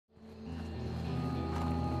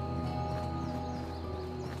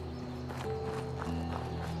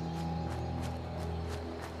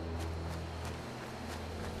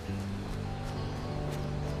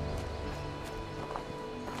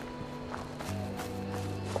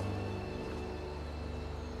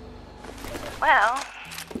Well,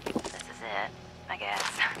 this is it, I guess.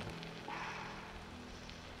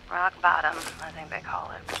 Rock bottom, I think they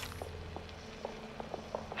call it.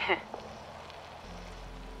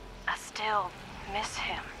 I still miss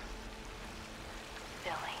him.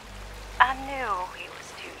 Billy. I knew he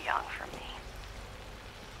was too young for me.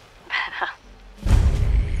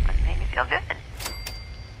 But it made me feel good.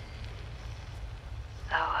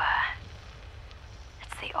 So,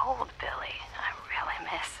 it's the old Billy I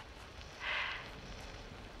really miss.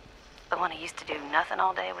 The one who used to do nothing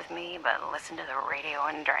all day with me but listen to the radio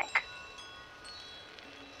and drink.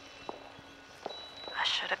 I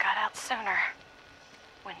should have got out sooner.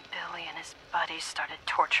 When Billy and his buddies started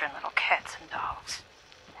torturing little cats and dogs.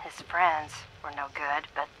 His friends were no good,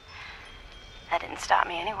 but that didn't stop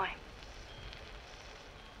me anyway.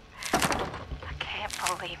 I can't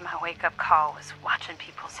believe my wake-up call was watching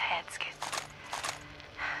people's heads get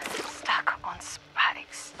stuck on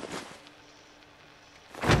spikes.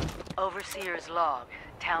 Overseer's log,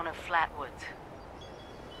 town of Flatwoods.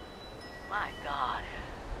 My God.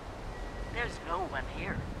 There's no one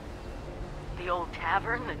here. The old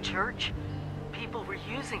tavern, the church, people were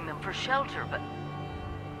using them for shelter, but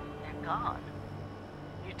they're gone.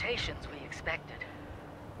 Mutations we expected.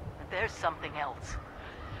 But there's something else.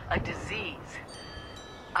 A disease.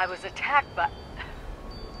 I was attacked by...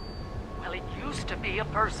 Well, it used to be a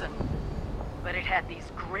person. But it had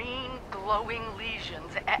these green, glowing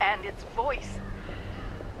lesions, and its voice.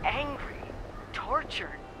 Angry,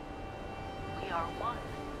 tortured. We are one.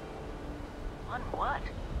 One what?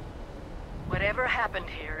 Whatever happened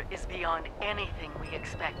here is beyond anything we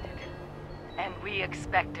expected. And we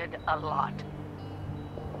expected a lot.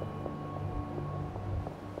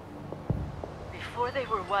 Before they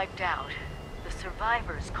were wiped out, the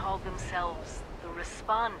survivors called themselves the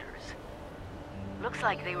Responders. Looks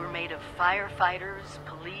like they were made of firefighters,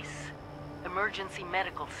 police, emergency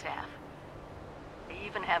medical staff. They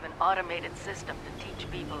even have an automated system to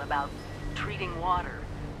teach people about treating water,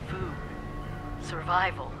 food,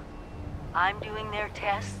 survival. I'm doing their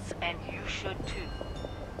tests, and you should too.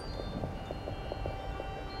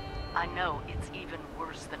 I know it's even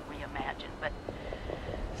worse than we imagined, but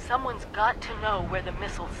someone's got to know where the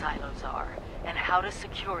missile silos are, and how to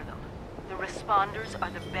secure them. The Responders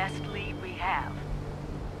are the best lead we have.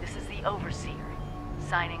 This is the Overseer,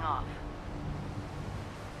 signing off.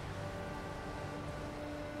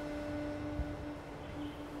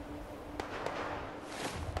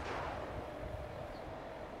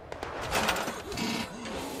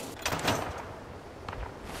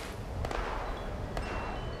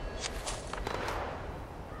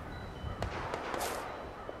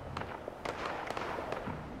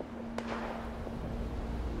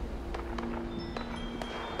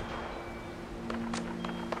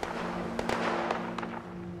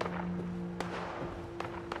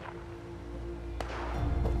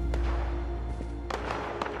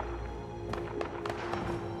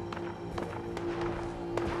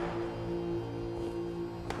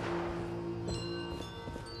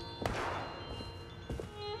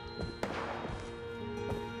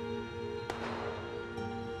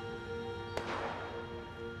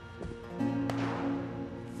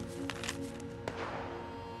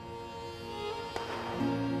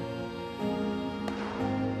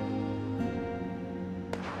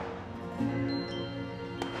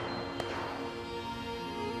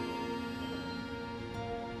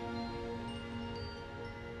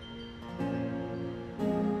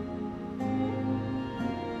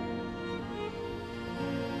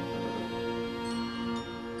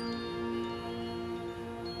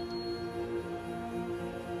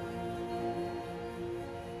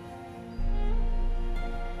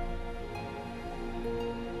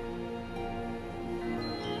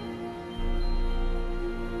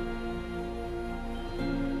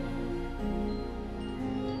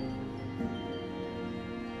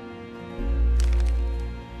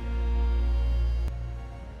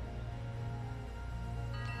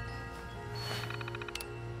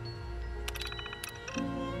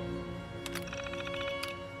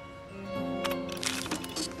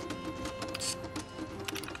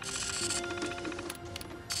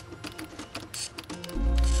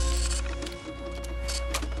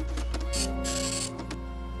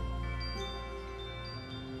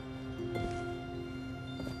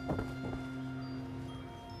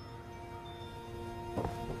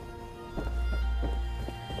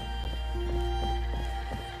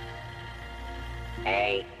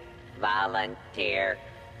 Hey, volunteer.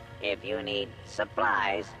 If you need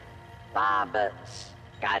supplies, Bob's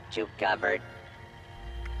got you covered.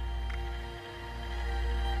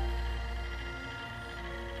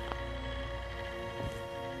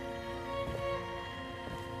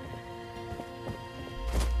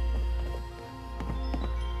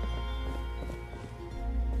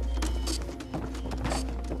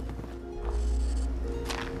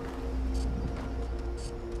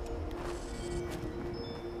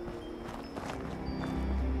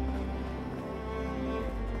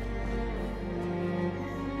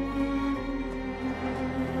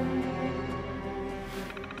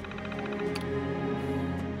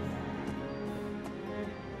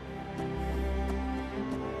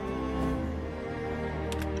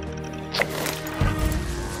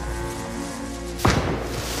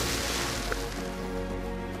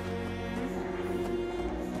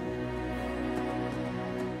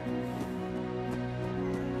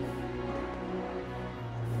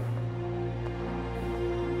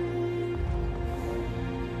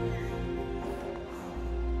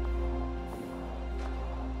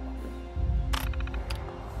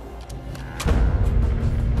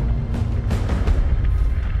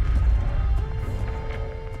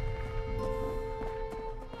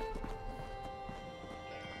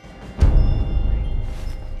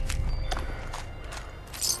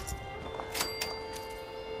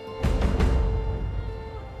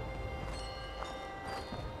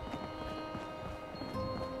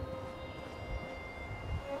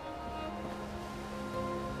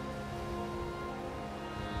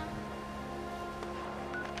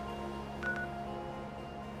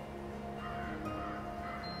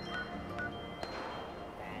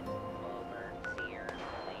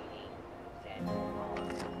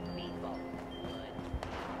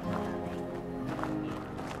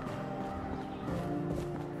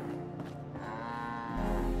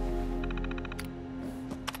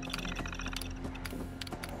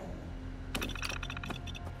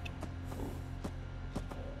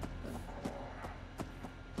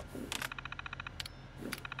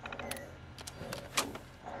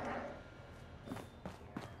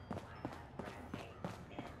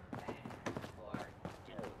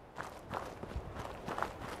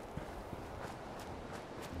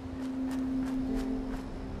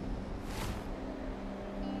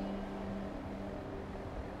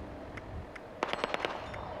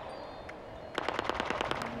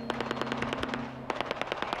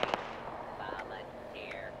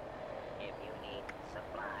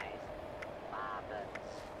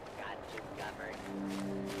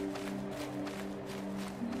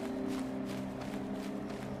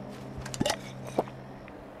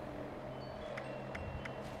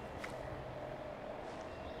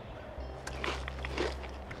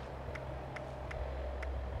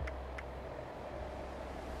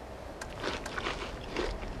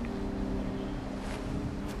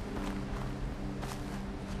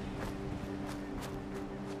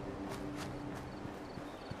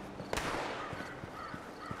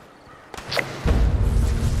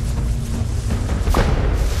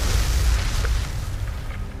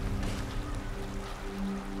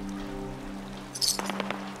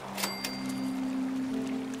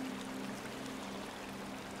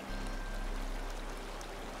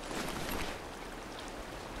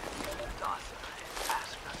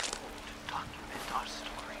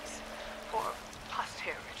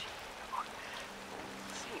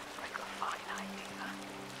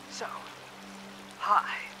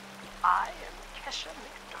 Hi, I am Kesha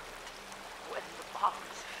McDermott. When the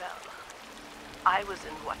bombs fell, I was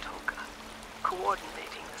in Watoga,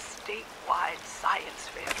 coordinating the statewide science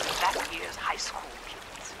fair for that year's high school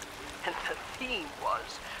kids. And the theme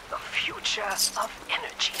was the future of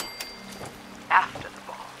energy. After the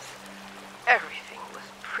bombs, everything was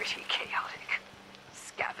pretty chaotic.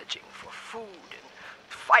 Scavenging for food and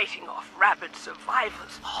fighting off rabid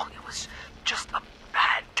survivors. Oh, it was just a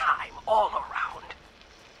bad time all around.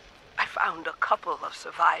 I found a couple of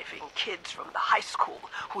surviving kids from the high school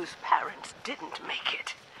whose parents didn't make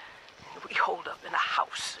it. And we holed up in a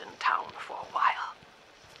house in town for a while.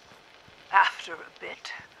 After a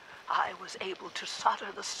bit, I was able to solder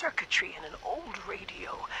the circuitry in an old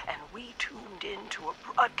radio, and we tuned into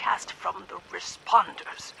a broadcast from the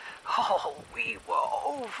responders. Oh, we were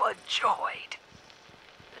overjoyed.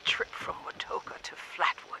 The trip from Watoga to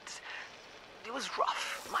Flatwoods, it was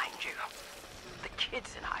rough, mind you. The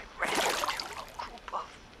kids and I ran into a group of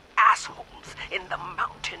assholes in the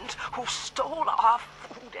mountains who stole our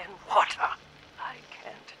food and water. I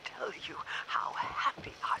can't tell you how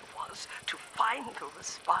happy I was to find the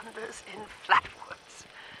responders in Flatwoods.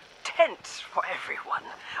 Tents for everyone,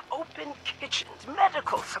 open kitchens,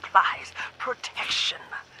 medical supplies, protection.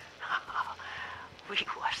 We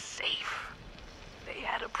were safe. They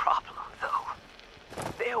had a problem, though.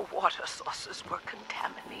 Their water sources were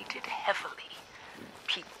contaminated heavily.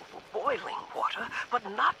 People were boiling water, but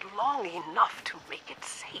not long enough to make it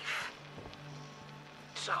safe.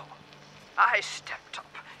 So, I stepped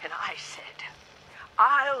up and I said,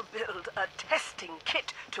 I'll build a testing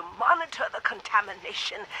kit to monitor the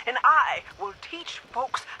contamination, and I will teach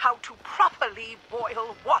folks how to properly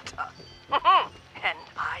boil water. And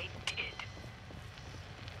I did.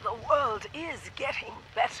 The world is getting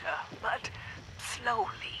better, but slowly.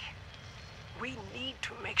 We need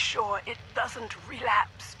to make sure it doesn't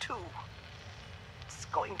relapse, too. It's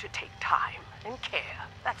going to take time and care,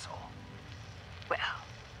 that's all. Well,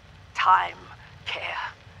 time, care,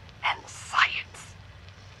 and science.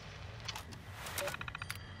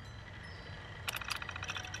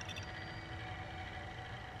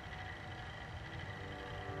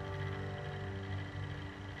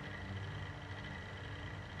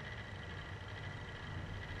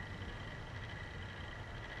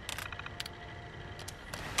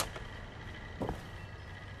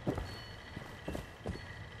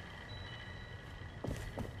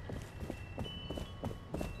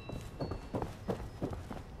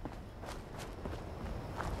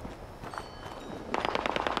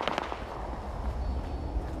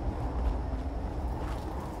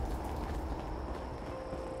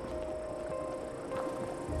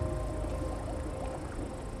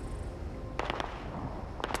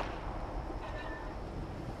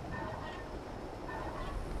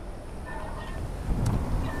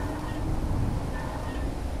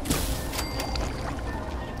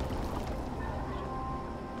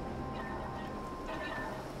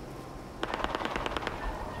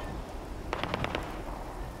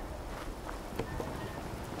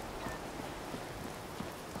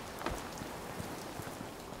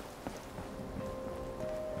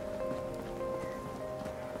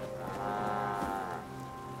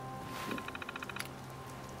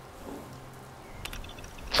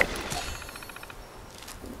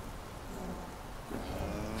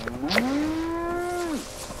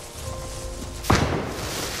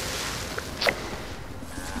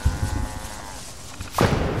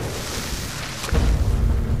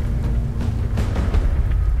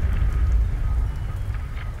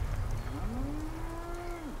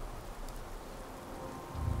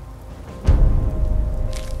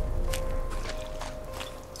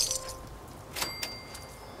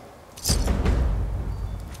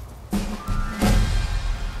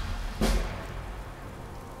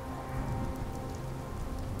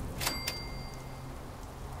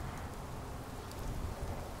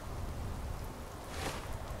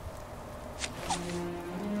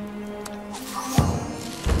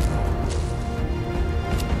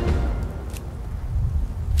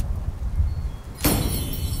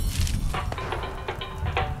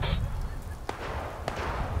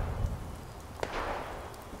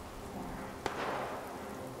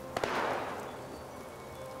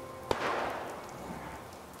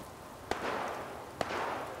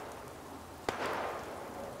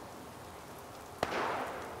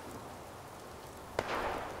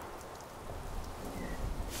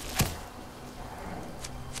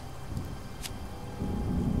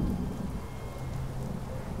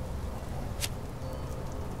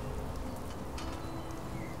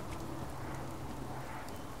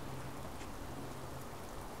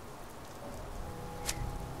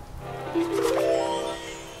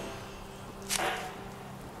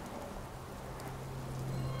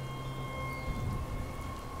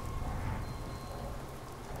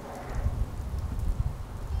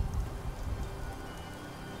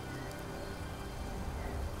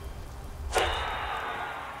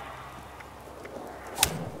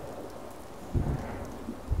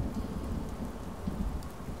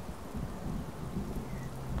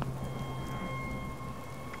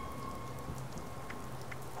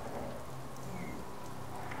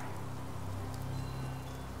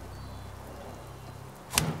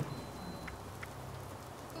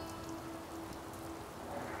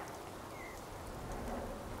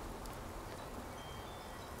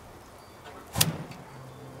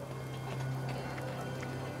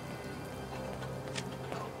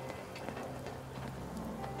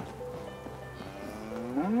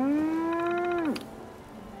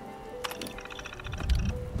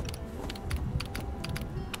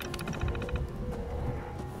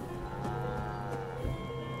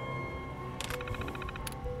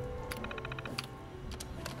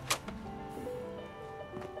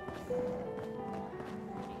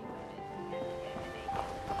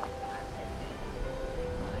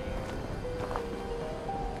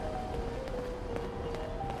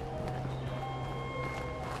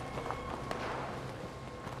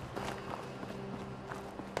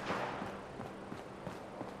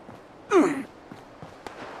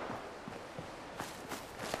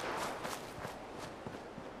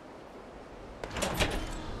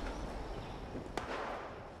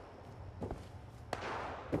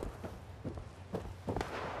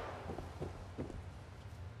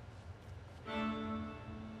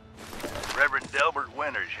 Reverend Delbert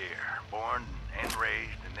Winters here, born and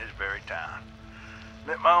raised in this very town.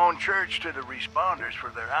 Lent my own church to the responders for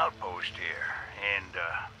their outpost here, and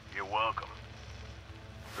you're welcome.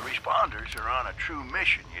 The responders are on a true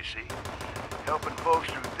mission, you see, helping folks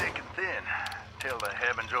through thick and thin, till the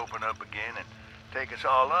heavens open up again and take us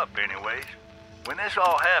all up anyways. When this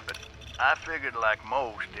all happened, I figured like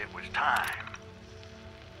most it was time.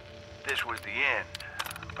 This was the end,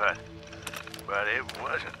 but it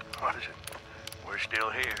wasn't, was it? We're still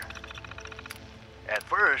here. At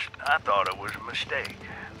first, I thought it was a mistake,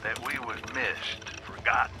 that we was missed,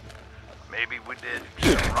 forgotten. Maybe we did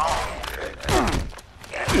something wrong.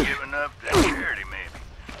 Hadn't given up to charity,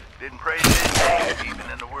 maybe. Didn't pray his name,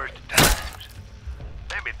 even in the worst of times.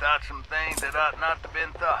 Maybe thought some things that ought not to have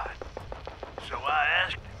been thought. So I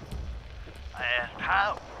asked him. I asked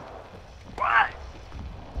how? Why?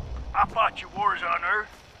 I fought your wars on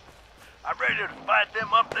Earth. I'm ready to fight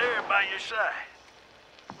them up there by your side.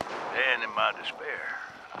 Then, in my despair,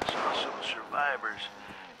 I saw some survivors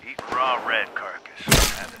eating raw rat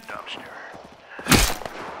carcass at the dumpster.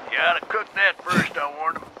 You ought to cook that first, I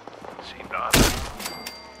warned them. Seemed obvious.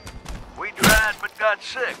 We tried but got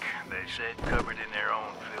sick, they said, covered in their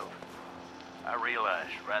own filth. I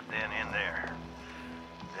realized right then and there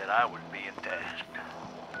that I was being tasked.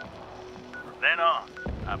 From then on,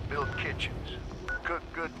 I built kitchens,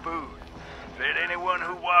 cooked good food, fed anyone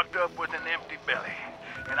who walked up with an empty belly.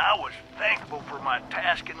 And I was thankful for my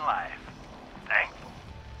task in life. Thankful.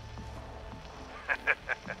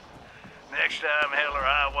 Next time hell or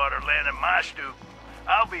high water land in my stoop,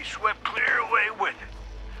 I'll be swept clear away with it.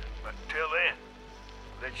 But until then,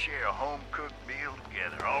 let's share a home-cooked meal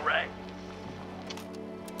together, all right?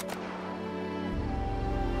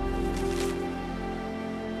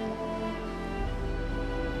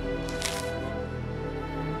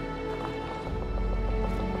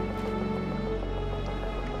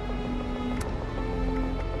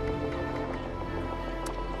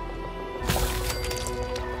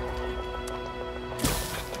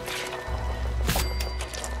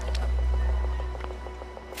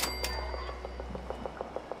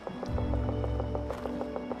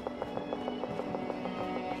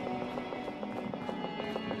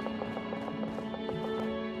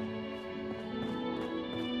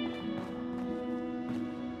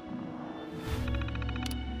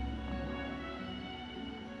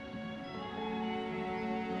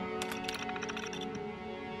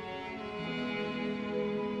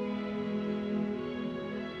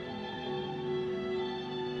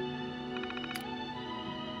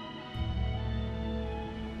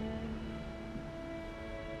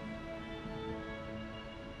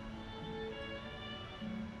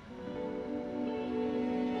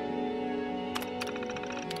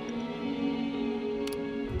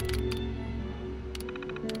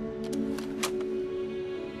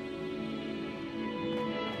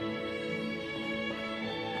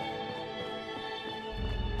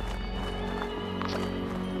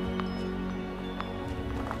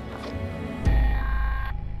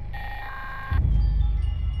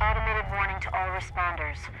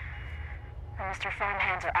 Responders. The Mr.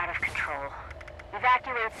 Farmhands are out of control.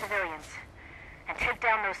 Evacuate civilians and take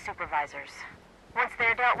down those supervisors. Once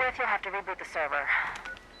they're dealt with, you'll have to reboot the server.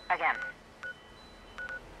 Again.